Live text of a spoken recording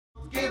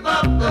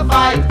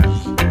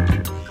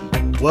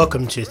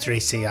Welcome to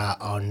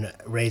 3CR on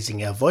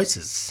Raising Our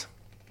Voices.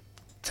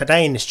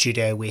 Today in the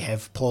studio we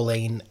have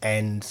Pauline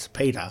and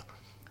Peter.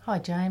 Hi,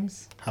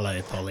 James.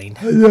 Hello, Pauline.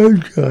 Hello,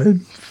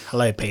 James.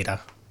 Hello, Peter.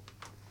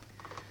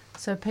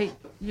 So, Pete,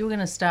 you're going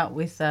to start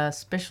with a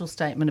special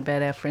statement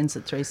about our friends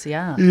at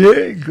 3CR.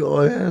 Yes,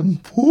 I am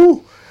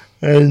Paul,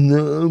 and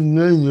I'm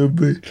going to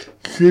be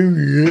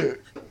serious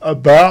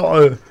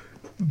about it.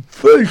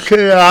 First,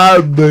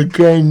 I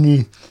began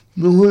in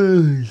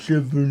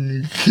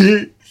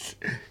 1976,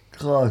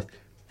 class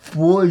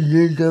 4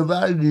 years of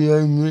age,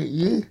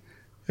 and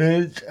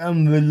it's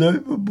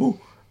unbelievable.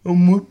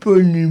 And we've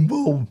been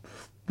involved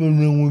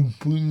when I was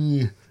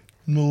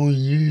 9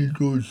 years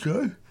or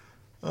so.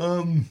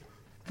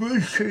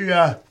 Firstly,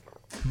 I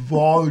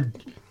provide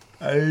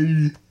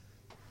a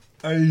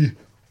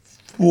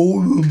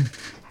forum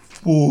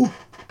for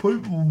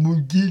people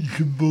with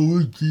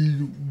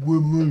disabilities,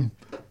 women,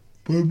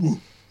 people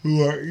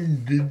who are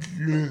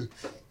indigenous,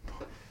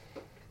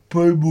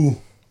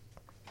 people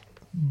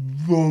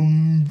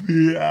from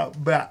the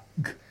outback,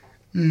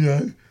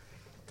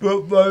 But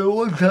they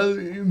also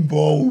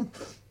involve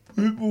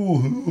people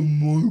who are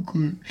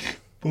migrants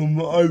from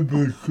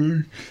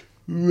overseas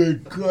who are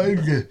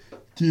trying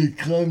to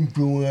come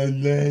to our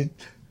land,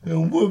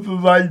 and whether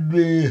they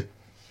be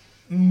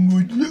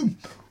Muslim,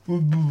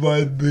 whether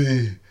they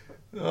be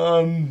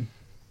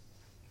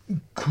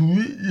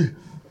Christian,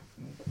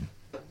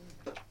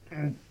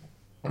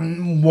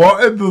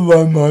 whatever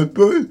they might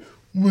be,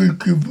 we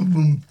give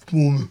them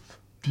forum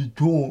to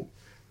talk,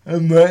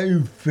 and that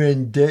is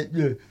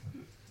fantastic.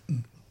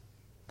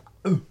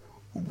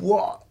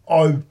 What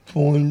I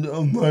find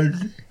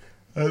amazing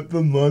at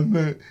the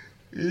moment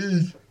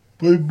is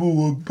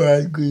people are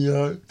backing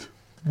up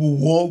for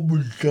what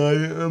we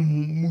say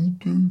and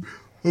what we do.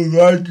 The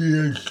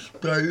radio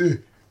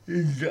station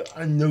is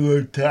under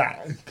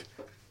attack.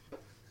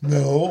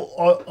 Now,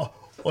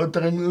 I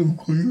don't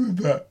agree with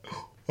that.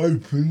 I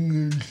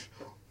think it's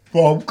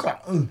vulgar,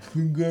 I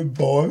think it's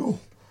vile,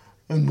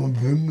 and I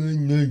think it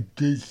needs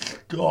to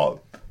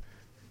stop.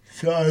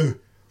 So,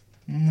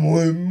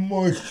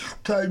 my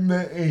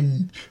statement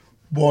ends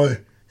by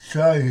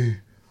saying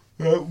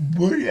that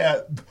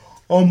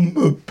I'm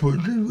the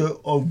president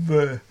of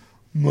the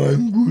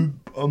main group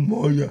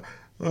Amaya.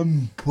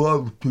 I'm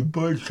proud to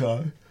be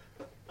so.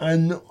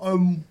 And I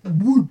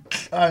would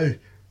say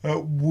that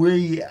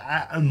we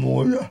at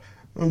Amaya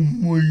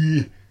and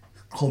we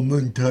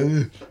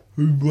commentators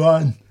who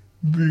run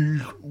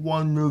this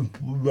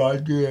wonderful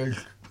radio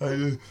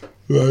station,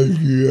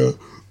 radio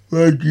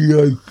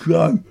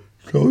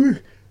show,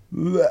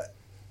 that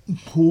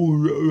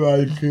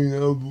polarising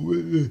of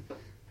women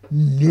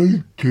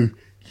need to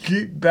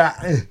sit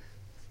back and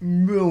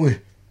really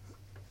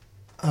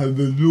have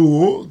a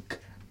look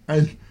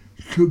and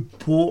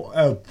support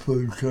our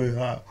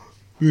PCR,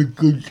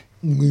 because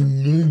we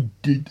need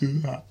to do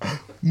that.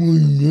 We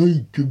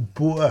need to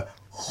put a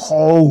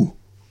whole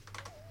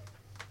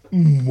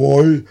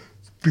weight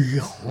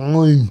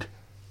behind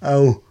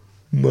our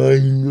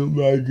main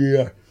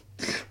radio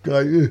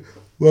station.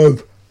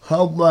 We've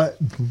helped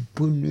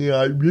people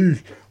like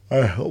this,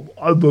 I help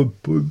other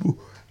people,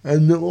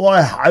 and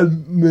I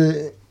have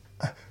been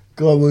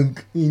going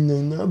in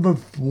another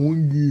 4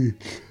 years,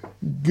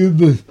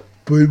 giving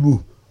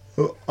people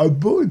a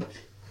voice.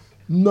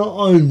 Not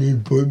only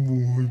people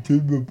with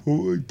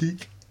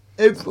disabilities,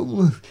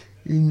 everyone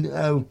in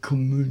our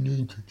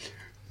community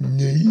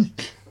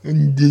needs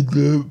and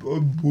deserves a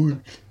voice.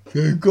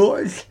 So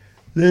guys,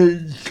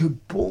 let's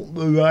support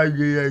the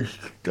radio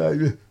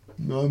station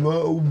no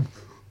matter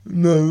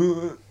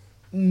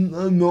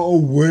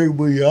where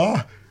we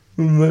are.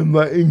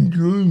 Remember, in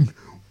June,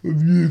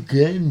 if you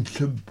can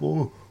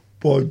support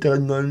by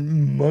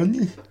donating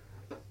money,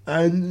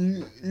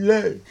 and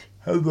let's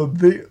have a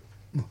bit.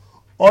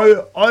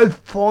 I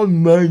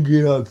find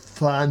radio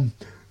fun.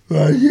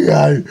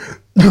 Radio.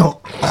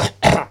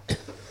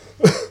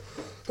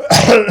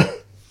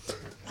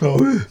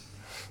 Sorry.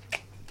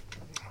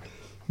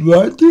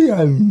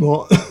 Radio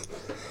not.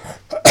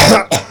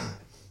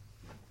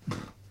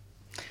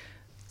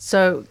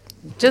 So,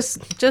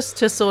 just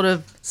to sort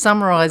of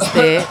summarise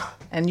there,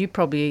 and you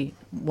probably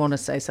want to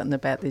say something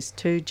about this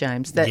too,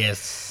 James, that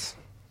Yes.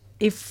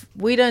 if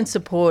we don't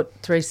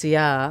support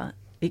 3CR,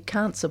 it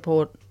can't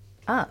support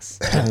us.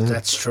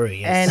 That's true,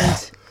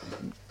 yes.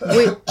 And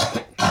we,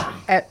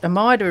 at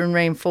Amida and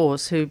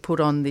Reinforce, who put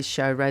on this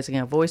show, Raising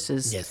Our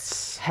Voices,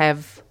 Yes.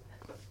 have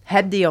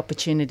had the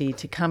opportunity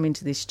to come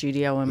into this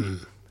studio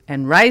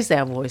and raise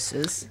our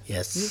voices.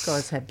 Yes. You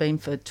guys have been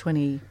for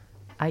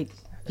 28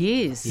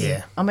 years.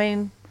 Yeah. I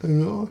mean,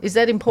 is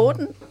that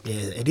important?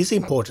 Yeah, it is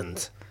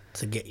important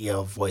to get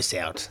your voice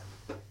out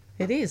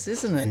It is,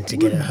 isn't it? and to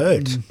get it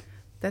heard.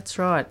 That's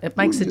right. It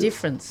makes a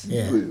difference.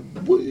 Yeah.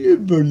 What you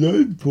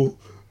believe for?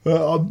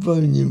 I've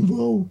been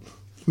involved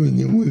when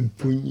you were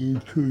putting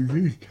this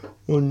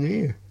on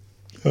there.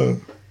 So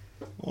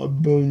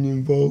I've been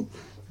involved.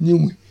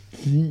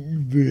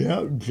 The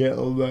outset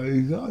of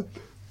that,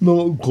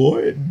 not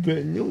quite, but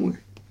anyway,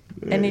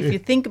 And if you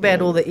think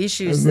about all the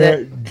issues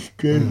and that's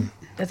good.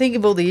 I think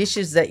of all the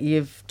issues that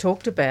you've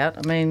talked about,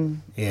 I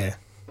mean, Yeah.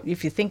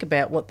 if you think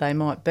about what they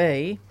might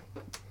be,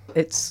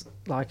 it's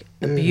like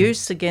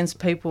abuse against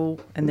people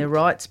and their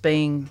rights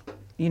being,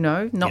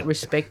 not Yep.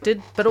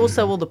 respected, but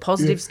also all the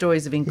positive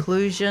stories of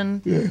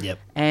inclusion Yep.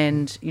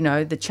 and,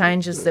 the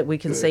changes that we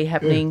can see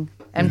happening.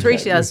 And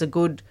 3CR is a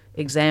good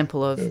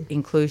example of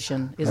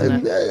inclusion, isn't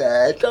And it?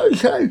 as I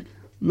say,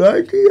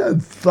 like we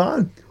have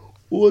fun,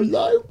 or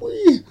like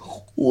we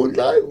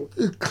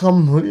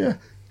come here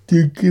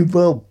to give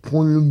our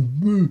point of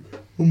view,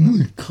 and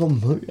we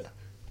come here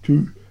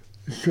to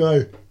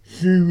say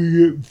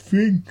serious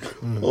things.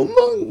 I'm not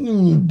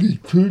going to be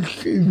too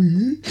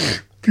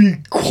serious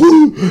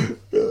because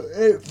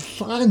it's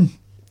fun.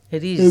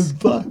 It It's is.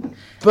 fun.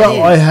 But It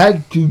I is.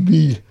 had to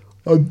be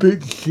a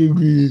bit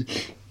serious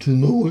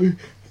tonight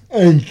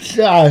and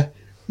say,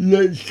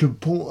 let's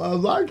support our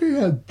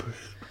radio.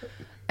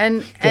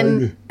 And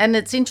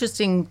it's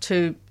interesting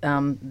to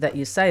that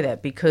you say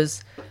that,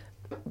 because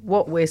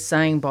what we're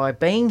saying by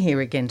being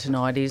here again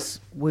tonight is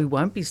we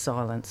won't be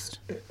silenced.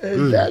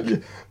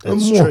 Exactly.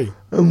 That's and true.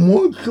 And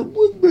what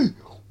should be?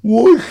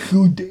 What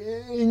should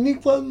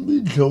anyone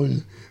be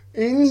told?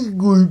 Any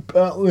group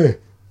out there,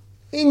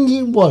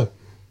 anyone,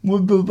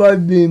 whether they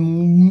be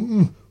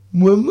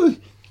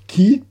women,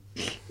 kids,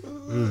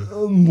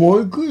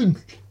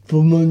 migrants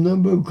from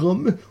another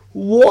country,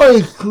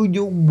 why should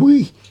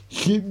we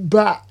sit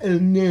back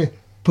and let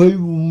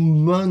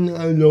people run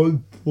a life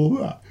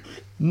for us?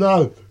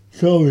 No,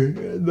 sorry,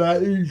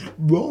 that is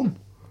wrong.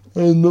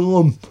 And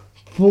I'm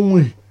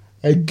fully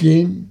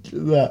against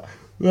that.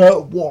 That's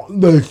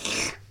what the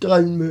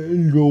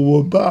statement is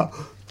all about.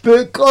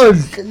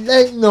 Because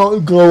let's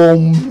not go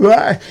on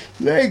that.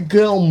 Let's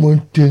get on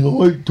with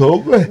tonight's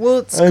topic. Well,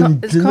 it's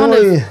And kind of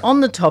tonight-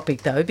 on the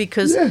topic though,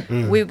 because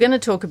we were going to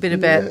talk a bit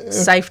about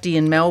safety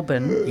in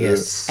Melbourne.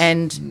 Yes.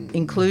 And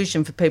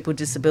inclusion for people with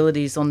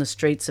disabilities on the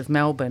streets of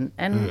Melbourne.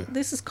 And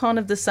this is kind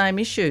of the same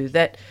issue,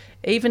 that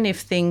even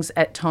if things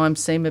at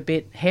times seem a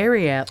bit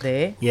hairy out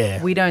there,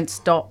 we don't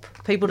stop.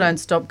 People don't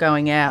stop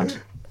going out.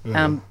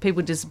 People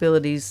with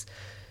disabilities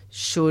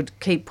should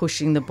keep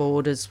pushing the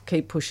borders,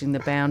 keep pushing the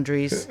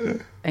boundaries,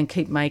 and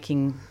keep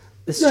making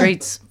the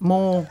streets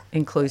more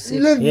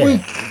inclusive. Let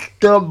me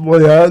stop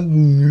without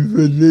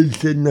the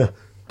listener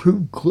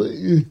too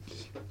quickly.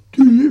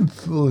 Do you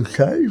feel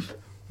safe?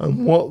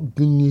 And what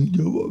can you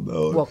do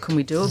about it? What can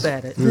we do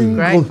about it? Think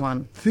Great of-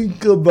 one.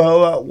 Think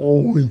about that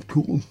while we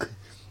talk.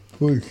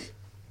 Please.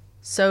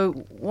 So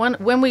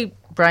when we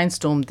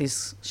brainstormed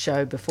this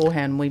show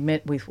beforehand, we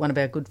met with one of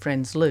our good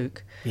friends,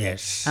 Luke.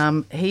 Yes.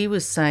 He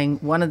was saying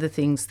one of the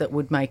things that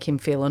would make him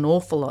feel an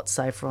awful lot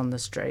safer on the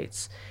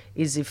streets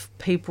is if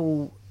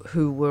people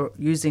who were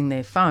using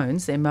their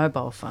phones, their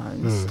mobile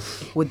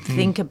phones, would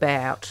think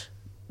about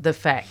the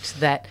fact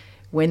that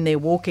when they're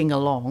walking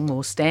along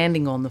or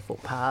standing on the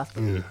footpath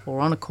or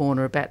on a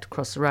corner about to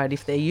cross the road,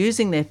 if they're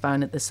using their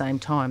phone at the same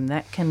time,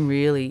 that can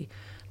really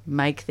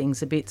make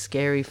things a bit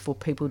scary for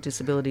people with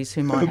disabilities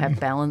who might have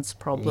balance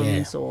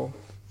problems or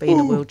be in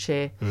a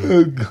wheelchair.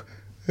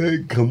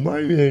 Come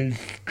on, it's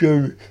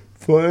scary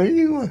for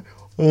anyone.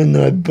 And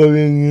I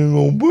bring in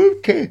a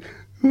wheelchair.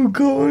 You're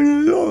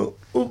going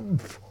along.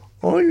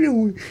 I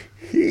know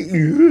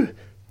you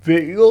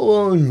that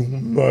you're on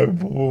your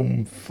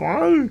mobile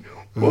phone.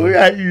 Or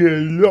that you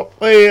look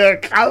where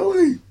you're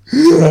going.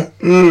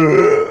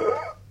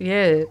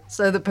 Yeah,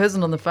 so the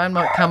person on the phone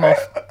might come off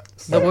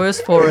the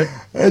worst for it.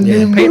 And Yeah,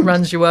 then Pete my-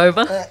 runs you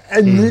over.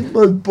 And then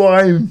my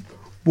brain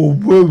for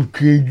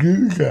wheelchair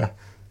user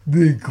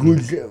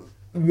because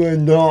they're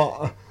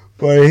not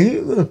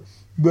behaving,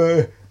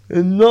 but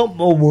they're not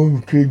my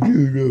wheelchair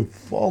user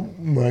fault,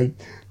 mate,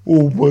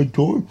 all the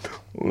time.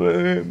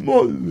 It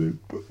might be,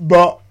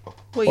 but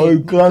Well,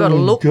 you've got to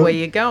look where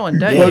you're going,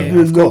 don't got you? to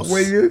of look course.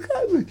 where you're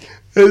going.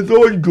 As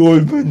I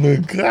drive in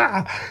the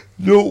car,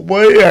 look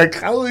where you're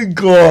going,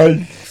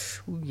 guys.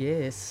 Ooh,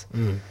 yes.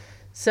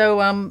 So,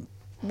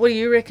 what do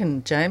you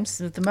reckon, James?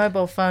 Have the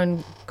mobile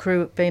phone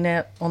crew been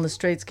out on the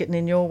streets getting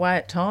in your way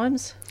at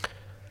times?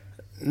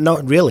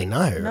 Not really,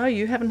 no. No,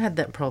 you haven't had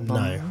that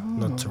problem.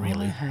 No, not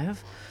really. I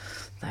have.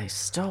 They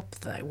stop,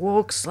 they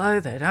walk slow,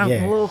 they don't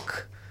Yeah.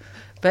 look.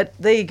 But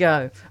there you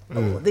go.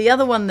 The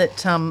other one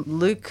that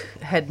Luke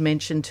had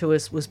mentioned to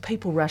us was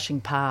people rushing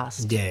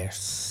past.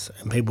 Yes.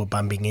 And people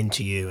bumping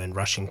into you and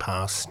rushing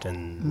past,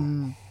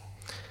 and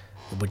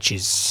which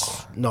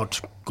is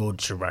not good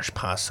to rush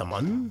past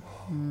someone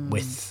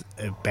with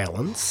a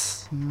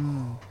balance,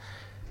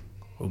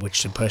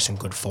 which the person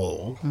could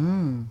fall.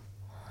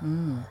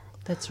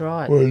 That's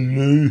right.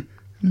 Well,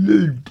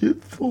 Lou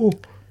did fall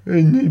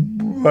and he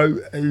broke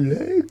a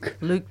leg.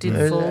 Luke did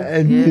And, fall.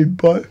 and yeah. he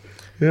broke,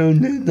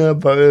 and then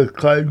about a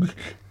case,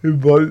 he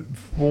broke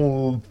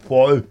 4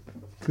 or 5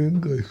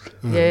 fingers.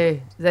 Yeah,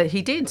 that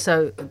he did.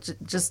 So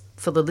just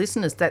for the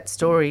listeners, that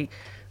story,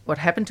 what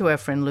happened to our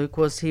friend Luke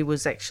was he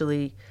was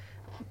actually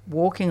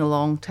walking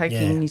along,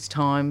 taking Yeah. his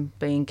time,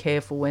 being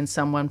careful when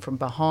someone from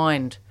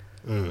behind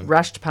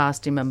rushed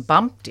past him and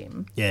bumped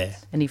him. Yeah,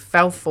 And he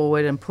fell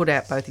forward and put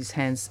out both his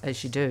hands,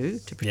 as you do,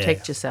 to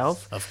protect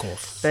yourself. of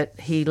course. But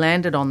he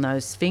landed on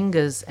those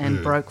fingers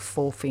and broke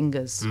 4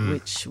 fingers,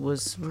 which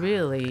was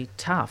really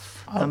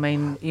tough. I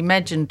mean,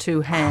 imagine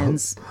 2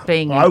 hands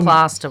being in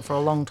plaster for a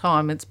long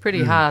time. It's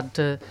pretty hard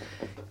to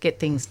get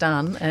things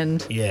done,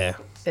 and Yeah,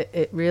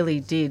 it really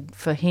did,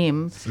 for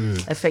him,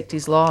 affect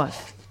his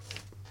life.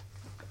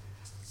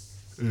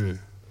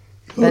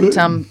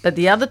 But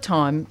the other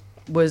time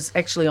was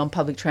actually on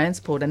public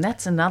transport, and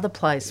that's another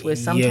place where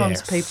sometimes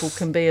Yes. people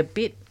can be a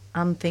bit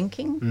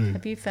unthinking.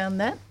 Have you found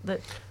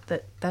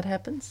that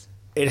happens?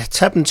 it's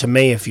happened to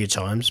me a few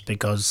times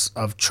because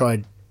I've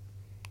tried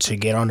to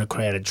get on a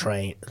crowded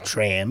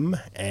tram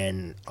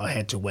and I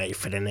had to wait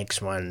for the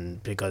next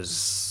one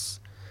because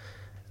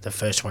the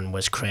first one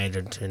was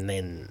crowded, and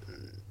then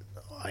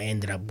I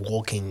ended up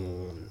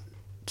walking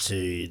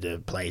to the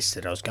place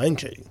that I was going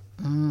to.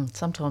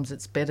 Sometimes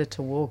it's better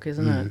to walk,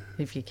 isn't it,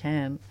 if you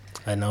can?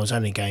 And I was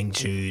only going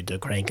to the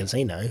Grand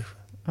Casino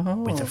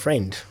with a Oh,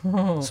 friend,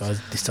 so I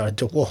decided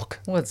to walk.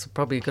 well, it's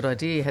probably a good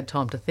idea. You had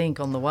time to think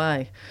on the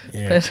way.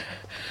 Yeah.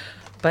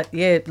 But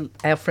yeah,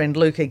 our friend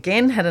Luke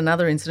again had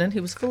another incident. He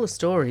was full of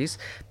stories,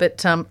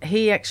 but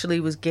he actually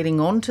was getting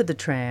onto the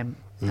tram,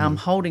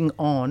 holding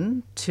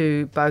on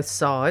to both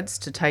sides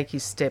to take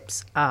his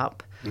steps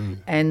up.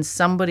 And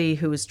somebody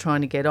who was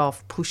trying to get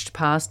off pushed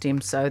past him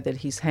so that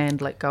his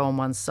hand let go on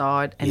one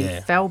side, and he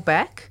fell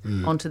back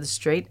onto the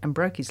street and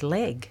broke his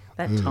leg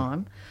that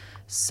time.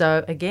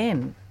 So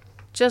again,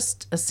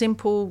 just a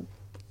simple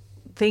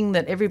thing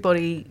that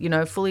everybody,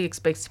 fully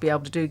expects to be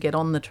able to do, get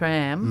on the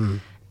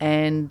tram.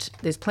 And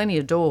there's plenty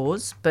of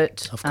doors,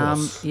 but Of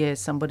course.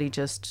 somebody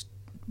just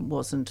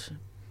wasn't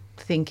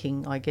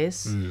thinking, I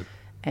guess.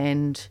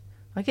 And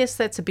I guess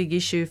that's a big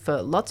issue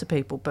for lots of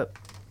people, but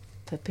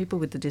for people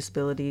with the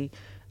disability,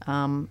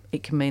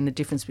 it can mean the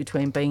difference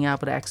between being able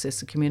to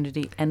access a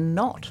community and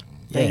not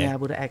being Yeah.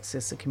 able to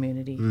access a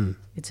community.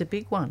 It's a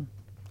big one.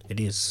 It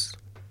is.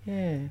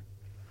 Yeah.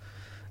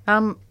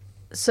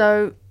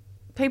 So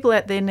people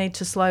out there need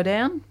to slow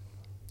down,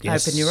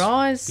 Yes. open your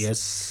eyes,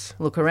 Yes.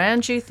 look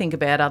around you, think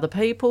about other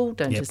people.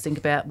 Don't Yep. just think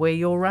about where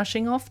you're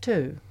rushing off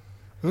to,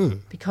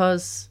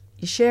 because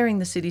you're sharing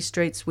the city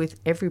streets with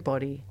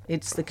everybody.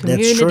 It's the true,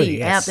 community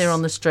yes. out there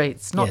on the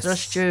streets, not Yes.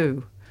 just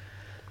you.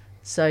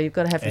 So you've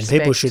got to have And respect.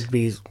 people should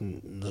be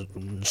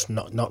just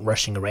not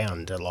rushing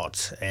around a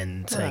lot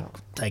and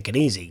take it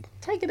easy.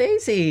 Take it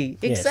easy.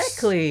 Yes.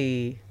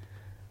 Exactly.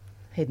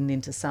 Heading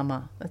into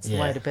summer. That's the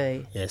way Yeah. to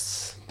be.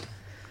 Yes.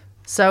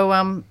 So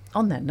on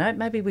that note,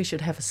 maybe we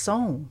should have a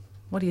song.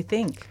 What do you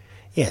think?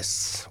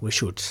 Yes, we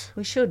should.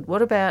 We should.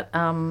 What about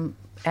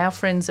our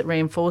friends at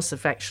Reinforce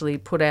have actually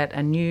put out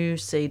a new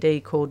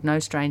CD called No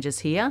Strangers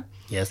Here,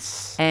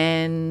 Yes.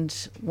 and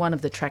one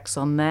of the tracks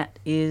on that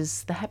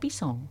is the Happy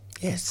Song.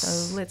 Yes.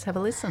 So let's have a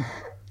listen.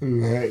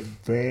 Let's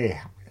be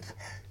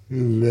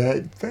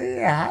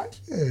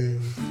happy.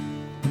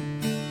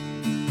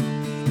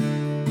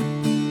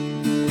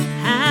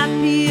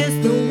 Happy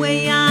is the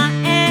way I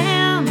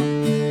am,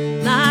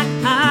 like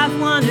I've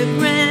won a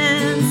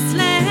grand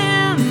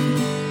slam.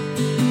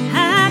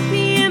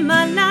 Happy in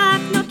my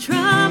life, no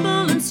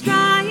trouble and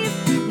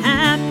strife.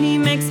 Happy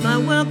makes my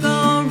world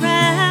go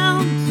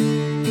round.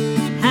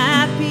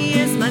 Happy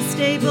is my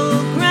stable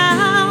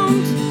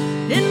ground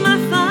in my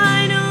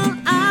final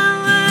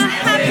hour.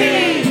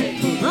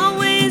 Happy will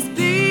always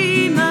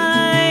be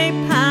my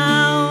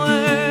power.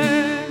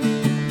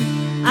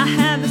 I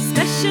have a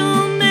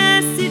special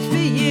message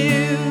for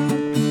you.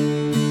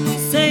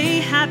 Say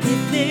happy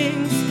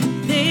things,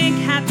 think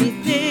happy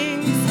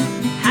things.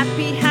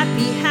 Happy,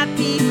 happy,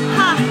 happy,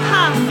 ha,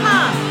 ha, ha.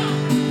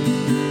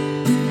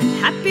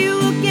 Happy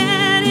will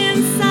get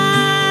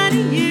inside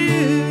of you.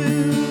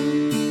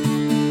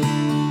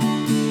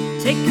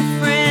 Take a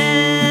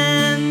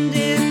friend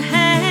in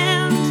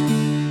hand,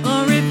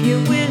 or if you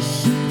wish,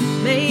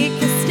 make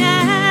a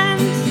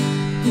stand.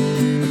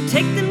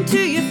 Take them to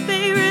your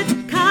favorite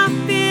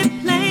coffee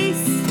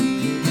place.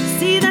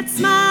 See that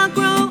smile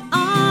grow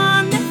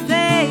on their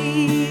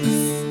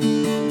face.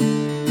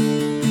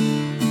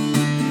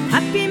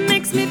 Happy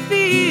makes me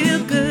feel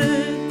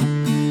good,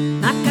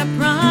 like I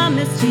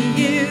promised to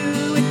you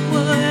it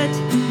would.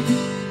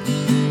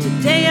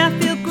 Today I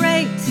feel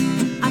great,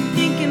 I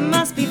think it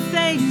must be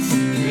fate.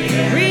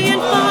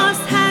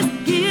 Reinforce has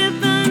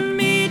given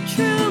me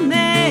true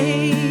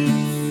mates.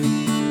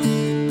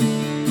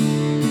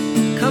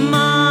 Come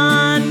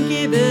on,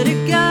 give it a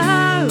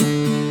go.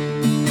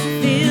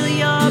 Feel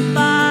your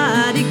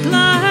body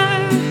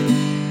glow.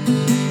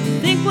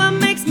 Think what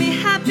makes me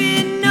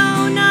happy?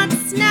 No, not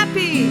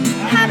snappy.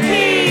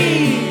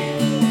 Happy.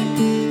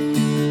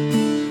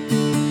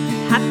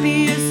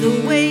 Happy is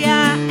the way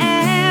I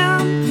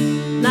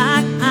am,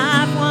 like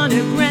I've won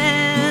a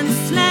grand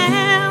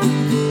slam.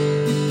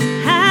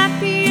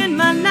 Happy in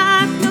my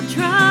life, no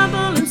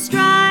trouble and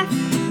strife.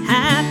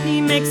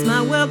 Happy makes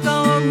my world go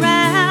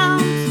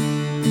round.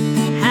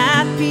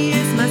 Happy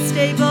is my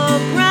stable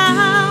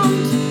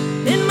ground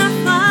in my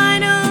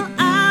final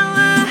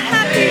hour.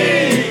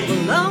 Happy will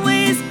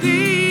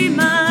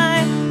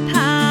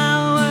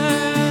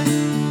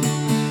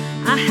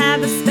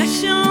have a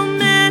special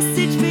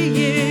message for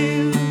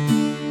you.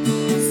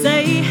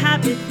 Say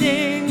happy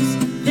things,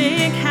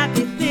 think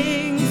happy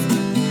things.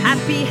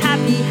 Happy,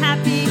 happy,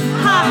 happy,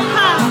 ha,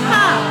 ha,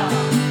 ha.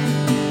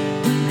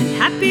 And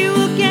happy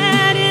will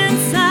get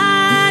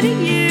inside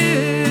of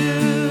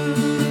you.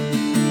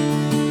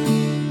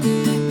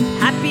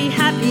 Happy,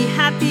 happy,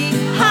 happy,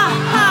 ha,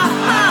 ha,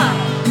 ha.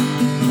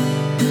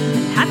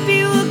 And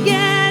happy will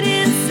get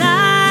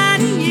inside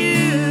of you.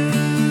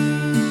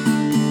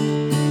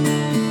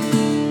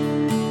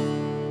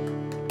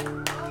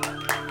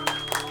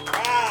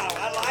 Wow,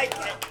 I like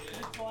it.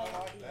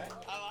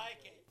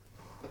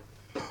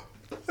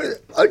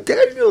 I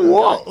tell you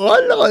what, I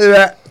like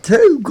that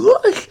too,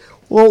 guys.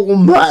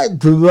 Welcome back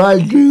to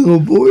Raging a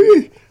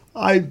Boy.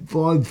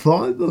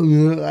 855 on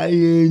the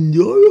AM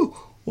dial.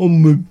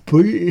 I'm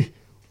pretty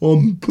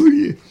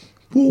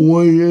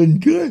boy and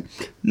girl.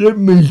 Let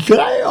me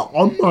say,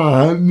 I'm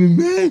a happy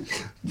man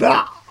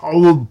that I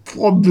will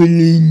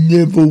probably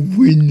never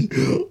win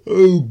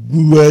a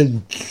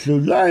Grand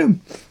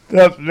Slam.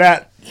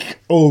 That's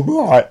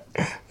alright.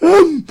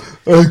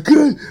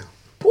 Okay.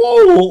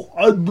 Paul,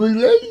 I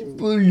believe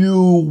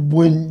you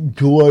went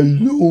to a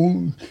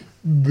launch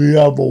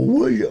the other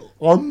week.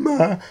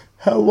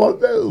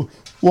 However,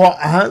 what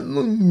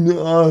happened?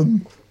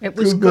 It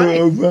was give me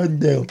a great.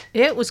 rundown.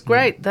 Yeah, it was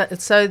great.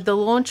 So the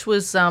launch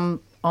was on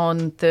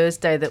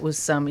Thursday. That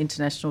was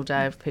International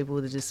Day of People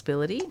with a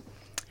Disability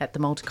at the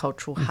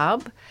Multicultural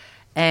Hub.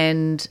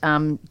 And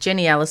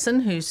Jenny Allison,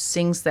 who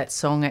sings that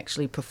song,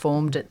 actually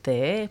performed it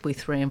there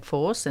with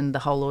Reinforce and the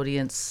whole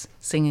audience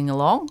singing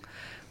along,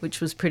 which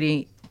was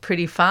pretty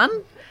fun.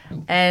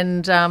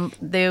 And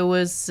there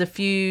was a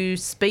few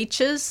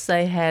speeches.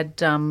 They had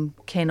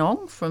Ken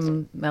Ong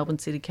from Melbourne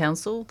City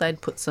Council. They'd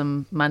put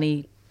some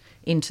money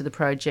into the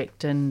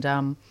project, and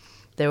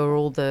there were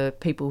all the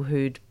people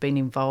who'd been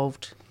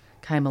involved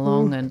came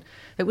along, and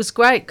it was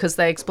great because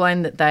they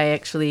explained that they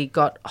actually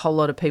got a whole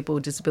lot of people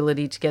with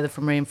disability together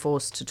from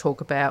Reinforce to talk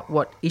about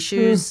what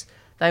issues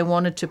they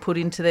wanted to put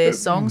into their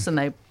songs, and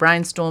they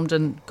brainstormed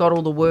and got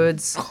all the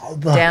words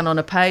down on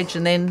a page,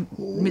 and then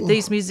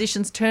these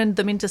musicians turned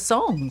them into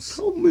songs.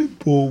 Tell me,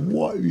 Paul,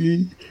 what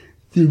is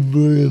the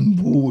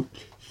Reinforce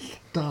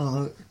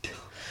start?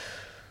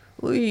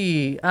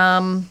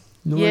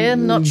 Yeah,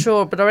 not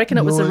sure, but I reckon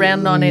it was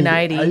around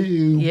 1980.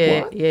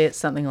 1981. Yeah,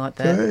 something like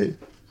that. Okay.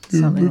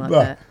 Something like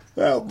that.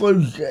 That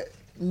was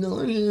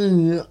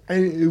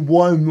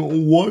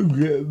 1981 was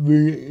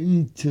the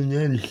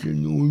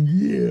International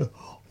Year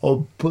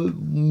of People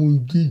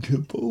with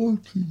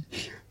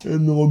Disabilities,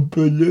 and I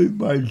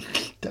believe I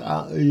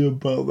started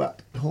about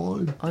that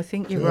time. I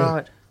think you're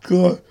right.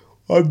 God,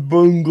 I've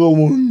been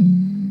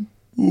going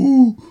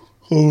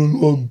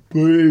on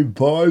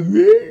 35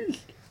 years,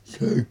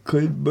 so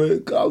keep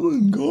it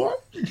going,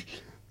 guys.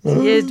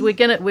 Yeah, we're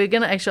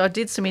gonna actually. I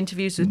did some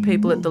interviews with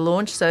people at the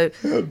launch, so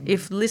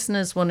if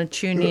listeners want to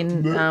tune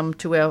in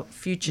to our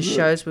future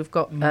shows, we've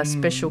got a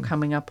special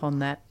coming up on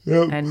that,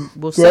 and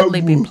we'll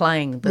certainly be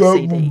playing the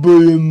CD. That will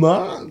be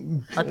March.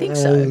 I think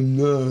so. And,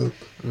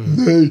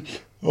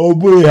 are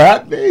we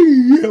happy?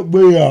 Yeah,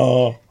 we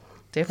are.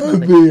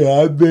 Definitely.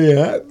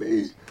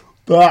 Happy.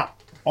 But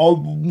I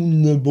will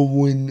never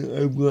win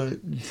a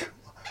Grand Slam.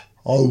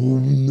 I will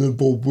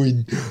never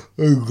win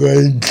a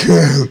Grand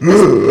Slam.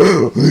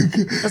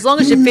 As long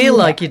as you feel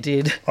like you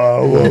did. I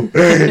will.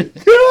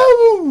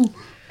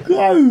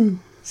 Go.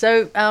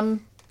 So,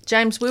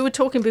 James, we were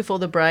talking before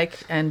the break,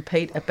 and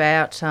Pete,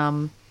 about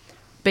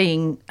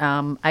being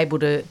able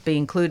to be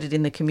included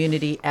in the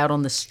community out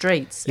on the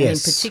streets, and in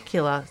Yes.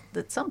 particular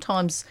that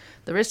sometimes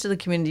the rest of the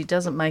community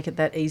doesn't make it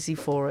that easy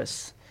for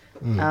us.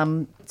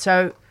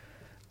 So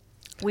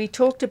we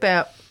talked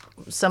about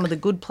some of the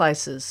good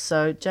places.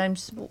 So,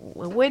 James,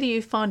 where do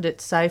you find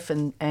it safe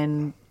and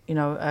you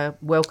know, a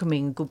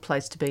welcoming, good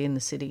place to be in the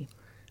city?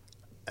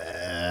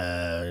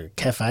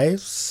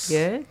 Cafes.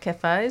 Yeah,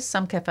 cafes.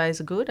 Some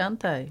cafes are good, aren't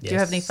they? Do you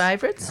have any Yes.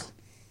 favourites?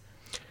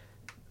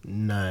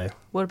 No.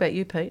 What about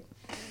you, Pete?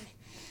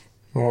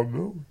 I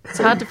will. It's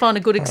hard to find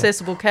a good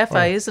accessible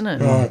cafe, isn't it?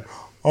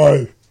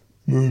 I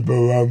move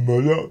around a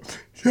lot.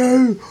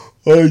 So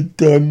I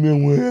don't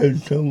know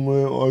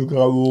somewhere I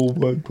go all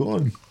the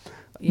time.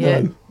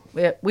 Yeah. No.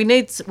 Yeah,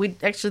 this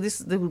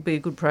would be a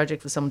good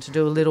project for someone to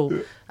do a little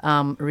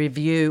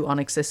review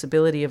on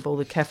accessibility of all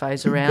the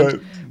cafes around.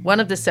 But- One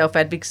of the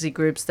self-advocacy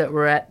groups that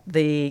were at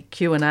the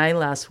Q&A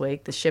last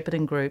week, the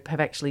Shepparton group, have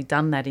actually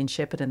done that in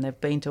Shepparton.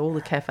 They've been to all the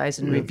cafes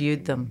and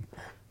reviewed them,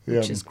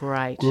 which is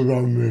great. Good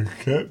on this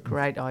step.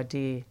 Great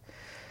idea.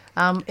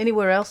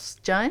 Anywhere else,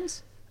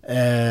 James?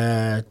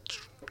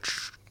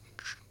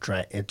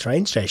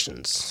 Train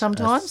stations.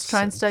 Sometimes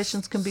train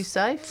stations can be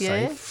safe.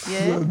 Safe.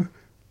 Yeah.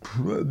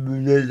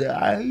 Traveller's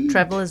Aid.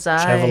 Traveller's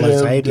Aid.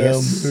 Traveller's Aid,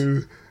 yes.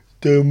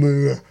 Down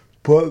the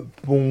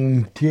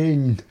platform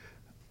 10.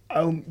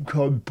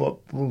 Outside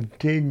platform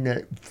 10,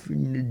 that's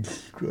in the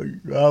street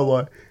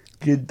railway.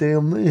 Get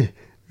down there.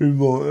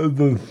 If I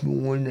ever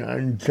find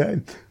and say,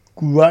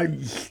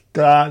 great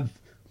staff,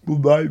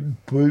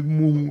 great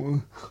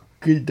people,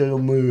 get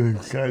down there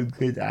and say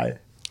good day.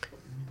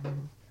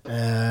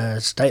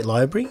 State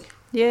Library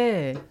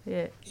Yeah,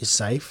 yeah, is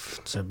safe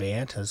to be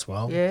at as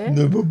well. yeah.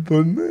 Never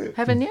been there.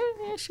 Haven't you?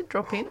 Yeah, should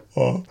drop in.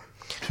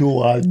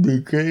 Too hard to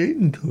get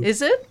into.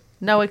 Is it?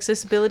 No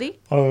accessibility?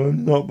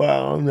 Not that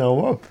I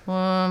know of.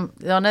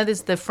 I know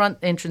there's the front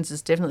entrance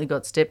has definitely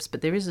got steps,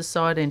 but there is a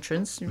side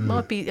entrance. It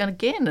might be, and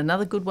again,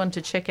 another good one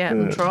to check out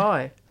and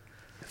try.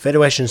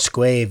 Federation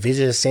Square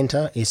Visitor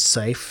Centre is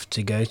safe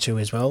to go to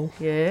as well.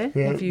 Yeah.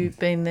 Have you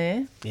been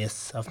there?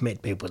 Yes, I've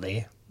met people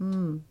there.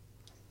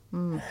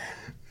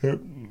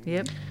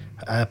 Yep.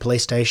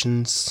 Police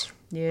stations.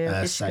 Yeah,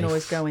 I guess you can safe.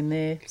 always go in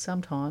there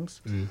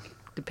sometimes.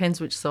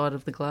 Depends which side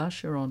of the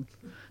glass you're on.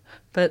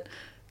 But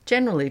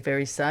generally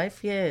very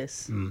safe,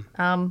 yes.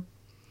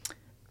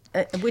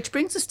 Which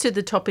brings us to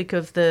the topic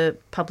of the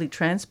public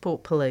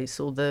transport police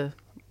or the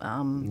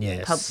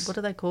Yes. what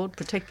are they called?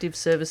 Protective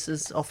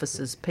Services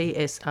Officers,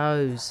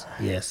 PSOs.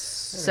 Yes.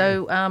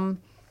 So,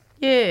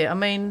 yeah, I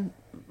mean,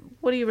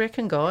 what do you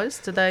reckon, guys?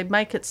 Do they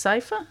make it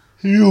safer?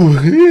 You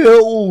hear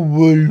all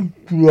the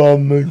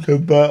dramas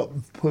about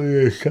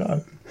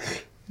PSO.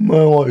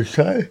 May I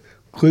say,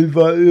 because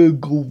I do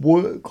good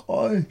work,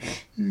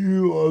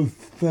 you are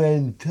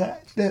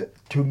fantastic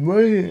to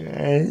me,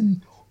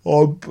 and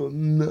I've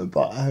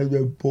never had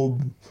a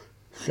problem.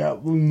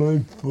 Sat with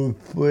me for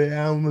 3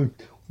 hours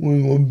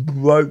when I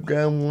broke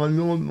down one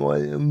night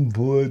waiting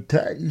for a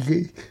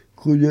taxi,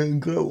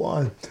 couldn't get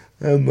one,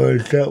 and they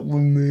sat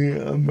with me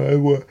and they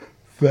were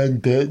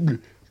fantastic.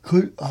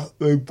 Keep up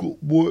the good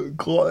work,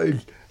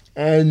 guys,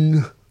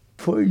 and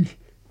please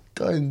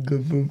don't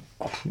give them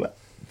crap.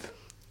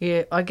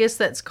 Yeah, I guess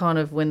that's kind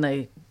of when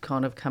they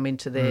kind of come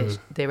into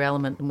their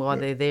element, and why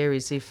they're there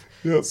is if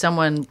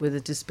someone with a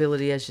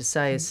disability, as you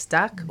say, is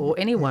stuck, or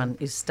anyone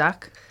is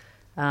stuck,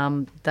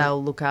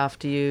 they'll look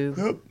after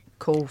you,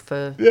 call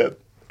for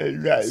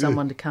Exactly.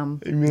 someone to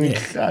come. It means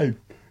safe.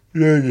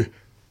 Yeah.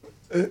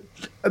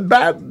 It's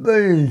about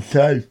being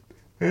safe.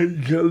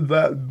 It's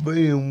about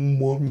being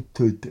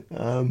wanted.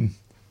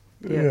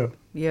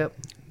 Yep.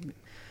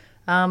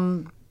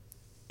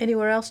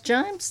 Anywhere else,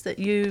 James, that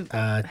you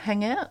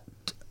hang out?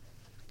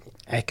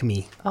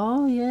 Acme.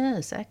 Oh,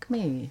 yes,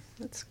 Acme.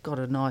 That's got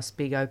a nice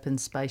big open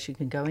space you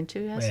can go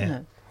into, hasn't Yeah.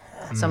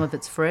 it? Some of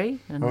it's free.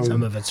 And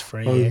Some of it's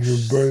free, I've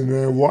yes. been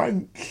there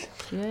once.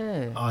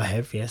 yeah. I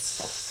have,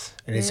 yes.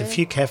 And there's a Yeah.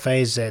 few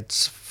cafes at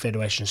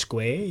Federation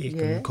Square you Yeah.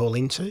 can call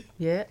into.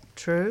 Yeah,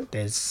 true.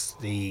 There's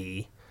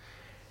the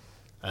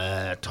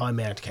Time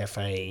Out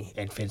Cafe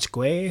at Fed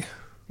Square.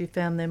 You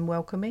found them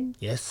welcoming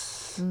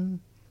Yes. and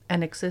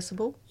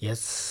accessible?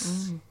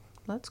 Yes.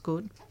 That's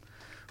good.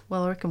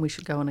 Well, I reckon we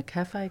should go on a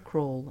cafe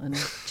crawl and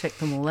check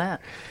them all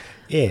out.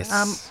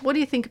 Yes. What do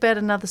you think about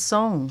another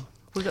song?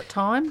 We got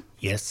time?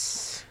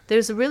 Yes.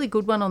 There's a really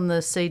good one on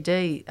the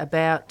CD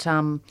about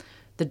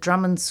the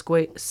Drummond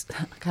Square.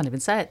 I can't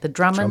even say it. The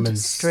Drummond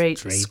Street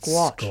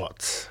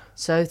Squat.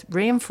 So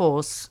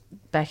Reinforce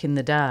back in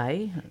the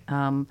day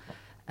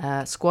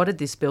squatted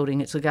this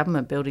building. It's a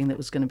government building that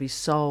was going to be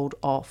sold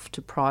off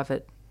to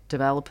private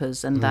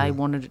developers, and they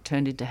wanted it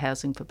turned into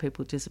housing for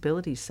people with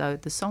disabilities. So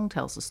the song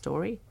tells a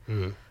story.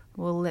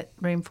 We'll let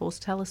Reinforce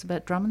tell us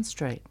about Drummond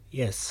Street.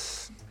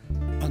 Yes.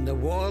 On the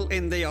wall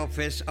in the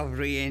office of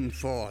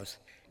Reinforce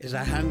is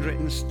a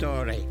handwritten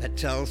story that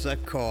tells the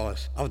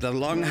cause of the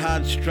long,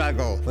 hard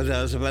struggle for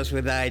those of us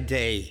with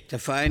ID to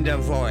find a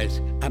voice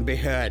and be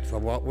heard for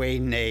what we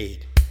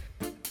need.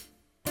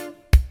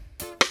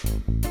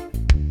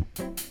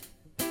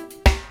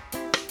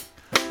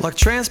 Like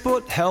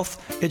transport,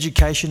 health,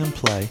 education and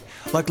play,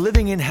 like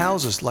living in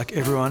houses like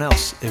everyone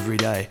else every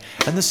day,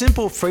 and the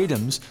simple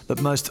freedoms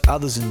that most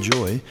others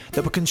enjoy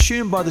that were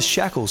consumed by the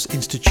shackles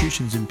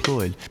institutions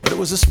employed. But it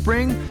was the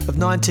spring of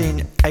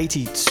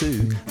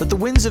 1982 that the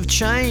winds of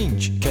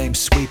change came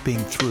sweeping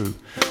through.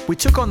 We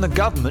took on the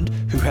government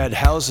who had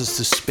houses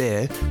to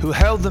spare, who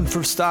held them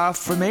for staff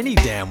from any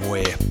damn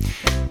where.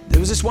 There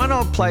was this one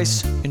old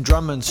place in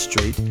Drummond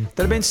Street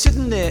that had been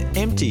sitting there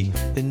empty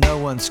in no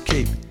one's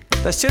keep.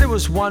 They said it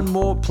was one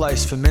more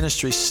place for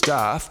ministry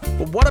staff.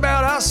 But what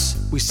about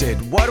us? We said,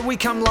 why do we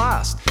come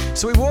last?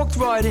 So we walked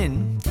right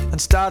in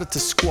and started to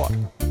squat.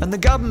 And the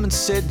government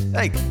said,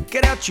 hey,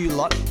 get out you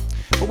lot.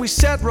 But we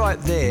sat right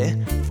there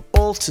for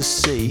all to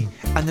see,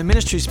 and the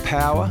ministry's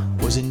power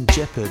was in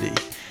jeopardy.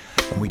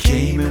 And we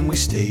came and we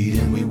stayed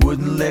and we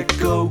wouldn't let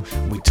go.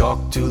 We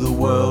talked to the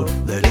world,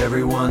 let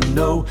everyone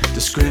know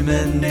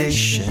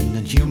discrimination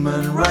and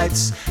human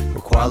rights.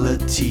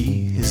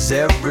 Equality is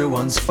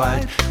everyone's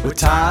fight. We're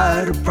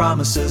tired of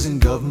promises and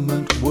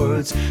government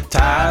words,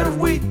 tired of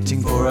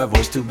waiting for our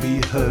voice to be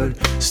heard.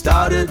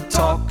 Started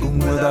talking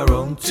with our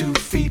own 2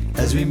 feet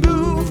as we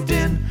moved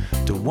in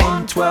to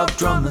 112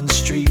 Drummond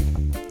Street.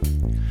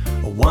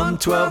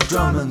 112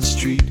 Drummond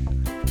Street.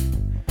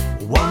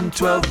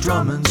 112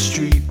 Drummond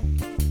Street.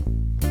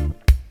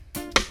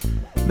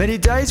 Many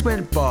days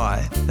went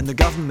by and the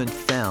government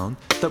found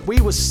that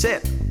we were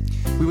set.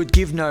 We would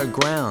give no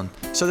ground.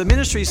 So the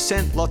ministry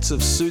sent lots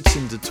of suits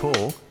into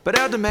talk, but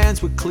our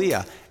demands were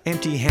clear.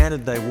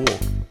 Empty-handed they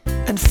walked.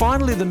 And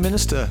finally the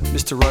minister,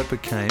 Mr. Roper,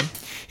 came.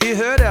 He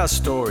heard our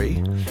story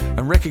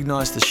and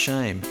recognised the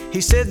shame.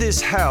 He said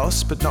this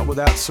house, but not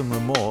without some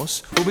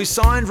remorse, will be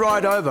signed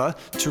right over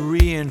to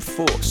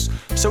reinforce.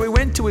 So we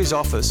went to his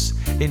office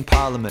in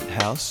Parliament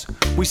House.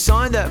 We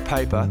signed that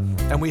paper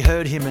and we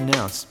heard him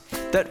announce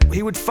that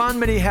he would fund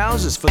many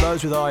houses for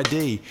those with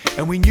ID.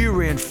 And we knew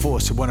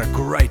Reinforce had won a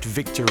great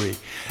victory.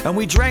 And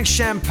we drank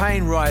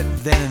champagne right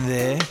then and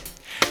there,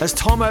 as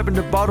Tom opened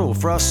a bottle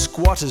for us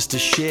squatters to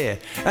share.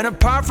 And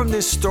apart from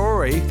this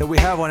story that we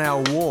have on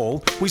our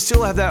wall, we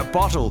still have that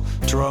bottle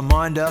to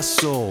remind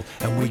us all.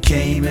 And we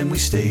came and we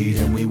stayed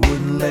and we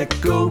wouldn't let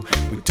go.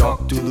 We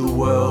talked to the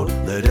world,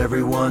 let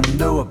everyone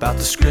know about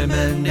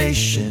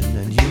discrimination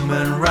and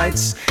human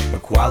rights,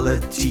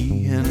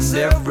 equality and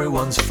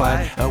everyone's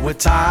fight. And we're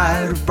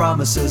tired of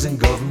promises and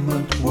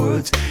government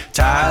words,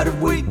 tired of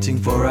waiting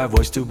for our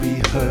voice to be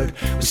heard.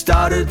 We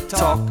started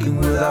talking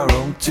with our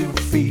own 2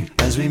 feet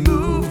as we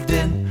moved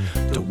in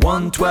to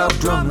 112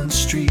 Drummond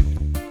Street,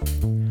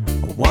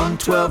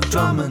 112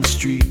 Drummond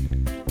Street,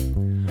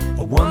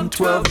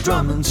 112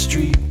 Drummond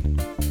Street.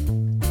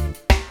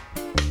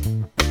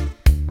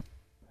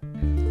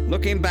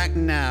 Looking back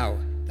now,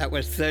 that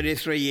was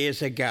 33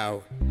 years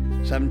ago.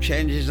 Some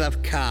changes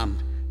have come,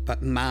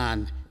 but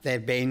man,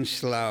 they've been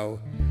slow.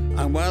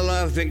 And while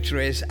our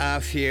victories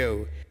are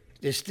few,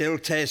 they still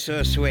taste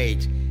so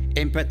sweet.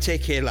 In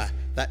particular,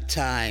 that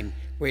time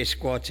we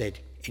squatted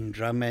in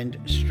Drummond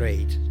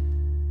Street.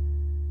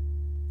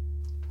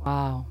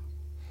 Wow.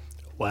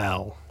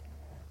 Wow.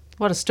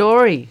 What a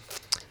story.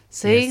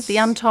 See, Yes. the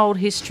untold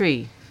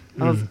history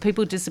of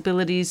people with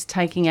disabilities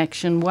taking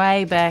action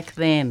way back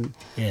then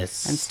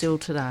Yes. and still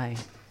today.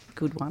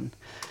 Good one.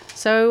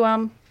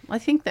 So I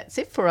think that's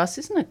it for us,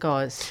 isn't it,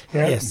 guys?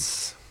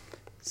 Yes.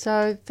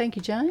 So thank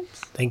you, James.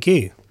 Thank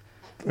you.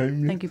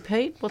 Thank you,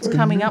 Pete. What's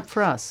coming up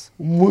for us?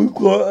 We've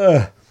got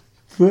a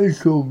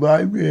special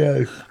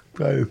radio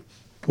show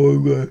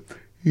program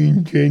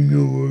in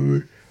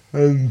January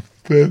and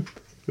Feb,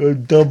 a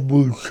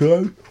double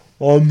show.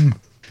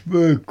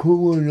 We're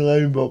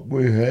calling what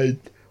we had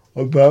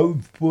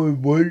about 4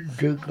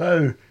 weeks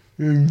ago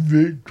in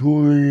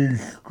Victoria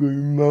Street,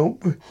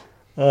 Melbourne.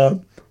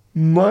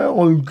 May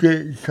I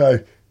just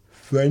say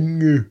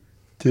thank you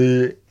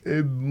to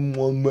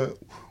everyone that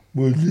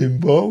was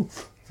involved.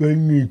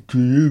 Thank you to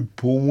you,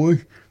 Paul.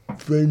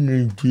 Thank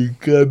you to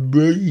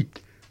Gabrielle.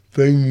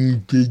 Thank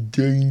you to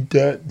Dean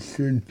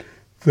Jackson.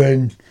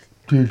 Thanks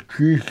to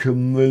Chris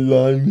and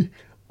Melanie.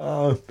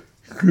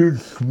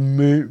 Chris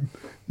Smith,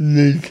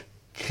 Liz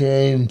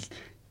Cairns,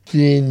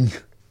 Jen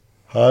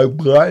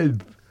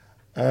Hargrave,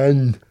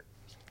 and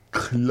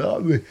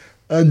Chloe.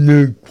 And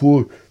of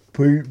course,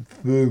 Pete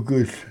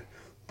Fergus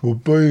for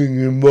being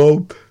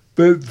involved.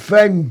 But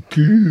thank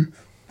you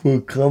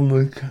for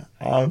coming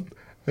up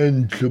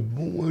and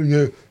supporting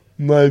it.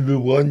 Maybe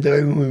one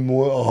day we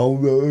might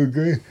hold it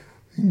again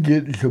and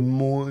get some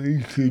more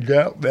issues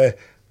out there.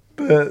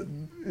 But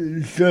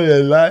see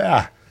you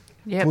later.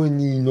 Yep.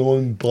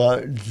 29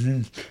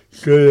 practices.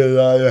 See you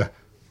later.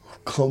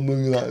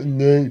 Coming up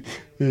next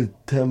is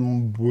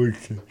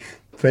Temperature.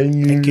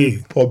 Thank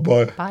you.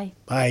 Bye-bye. Bye.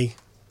 Bye.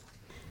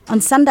 On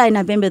Sunday,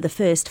 November the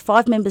 1st,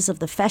 5 members of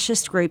the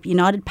fascist group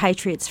United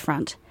Patriots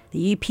Front,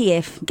 the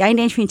UPF, gained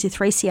entry into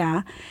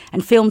 3CR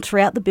and filmed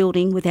throughout the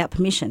building without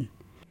permission.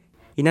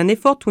 In an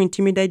effort to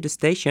intimidate the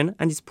station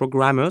and its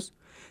programmers,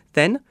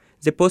 then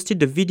they posted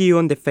the video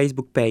on their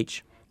Facebook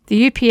page.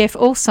 The UPF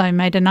also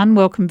made an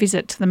unwelcome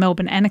visit to the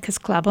Melbourne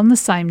Anarchist Club on the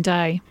same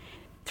day.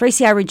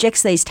 3CR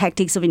rejects these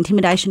tactics of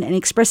intimidation and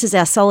expresses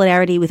our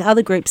solidarity with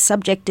other groups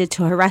subjected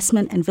to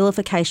harassment and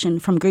vilification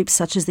from groups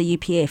such as the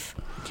UPF,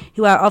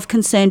 who are of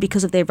concern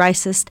because of their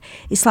racist,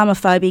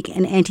 Islamophobic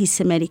and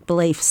anti-Semitic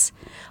beliefs,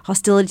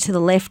 hostility to the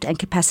left and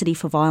capacity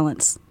for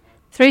violence.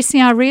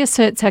 3CR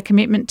reasserts our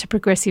commitment to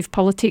progressive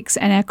politics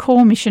and our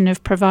core mission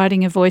of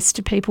providing a voice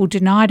to people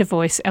denied a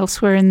voice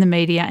elsewhere in the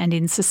media and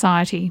in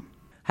society.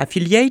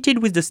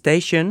 Affiliated with the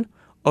station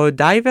are a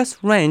diverse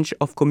range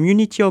of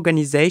community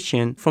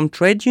organisations, from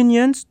trade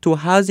unions to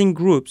housing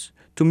groups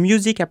to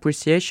music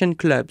appreciation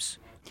clubs.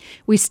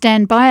 We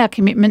stand by our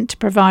commitment to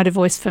provide a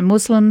voice for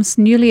Muslims,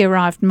 newly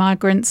arrived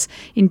migrants,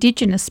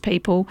 Indigenous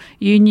people,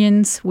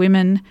 unions,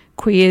 women,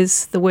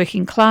 queers, the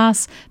working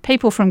class,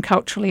 people from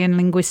culturally and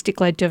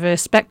linguistically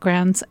diverse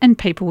backgrounds, and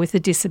people with a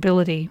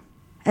disability.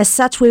 As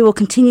such, we will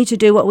continue to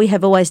do what we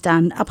have always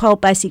done,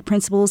 uphold basic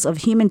principles of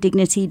human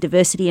dignity,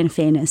 diversity and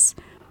fairness.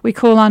 We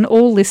call on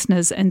all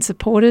listeners and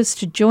supporters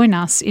to join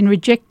us in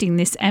rejecting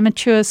this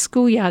amateur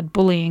schoolyard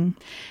bullying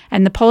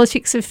and the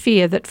politics of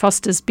fear that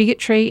fosters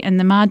bigotry and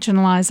the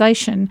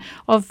marginalisation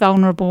of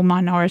vulnerable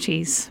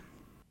minorities.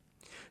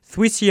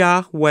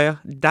 3CR, where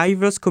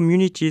diverse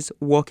communities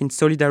work in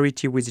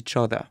solidarity with each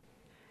other.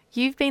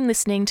 You've been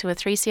listening to a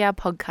 3CR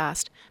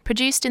podcast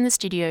produced in the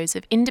studios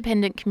of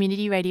independent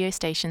community radio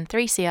station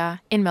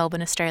 3CR in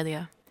Melbourne,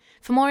 Australia.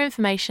 For more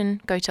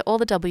information, go to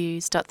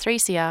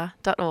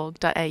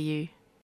allthews.3cr.org.au.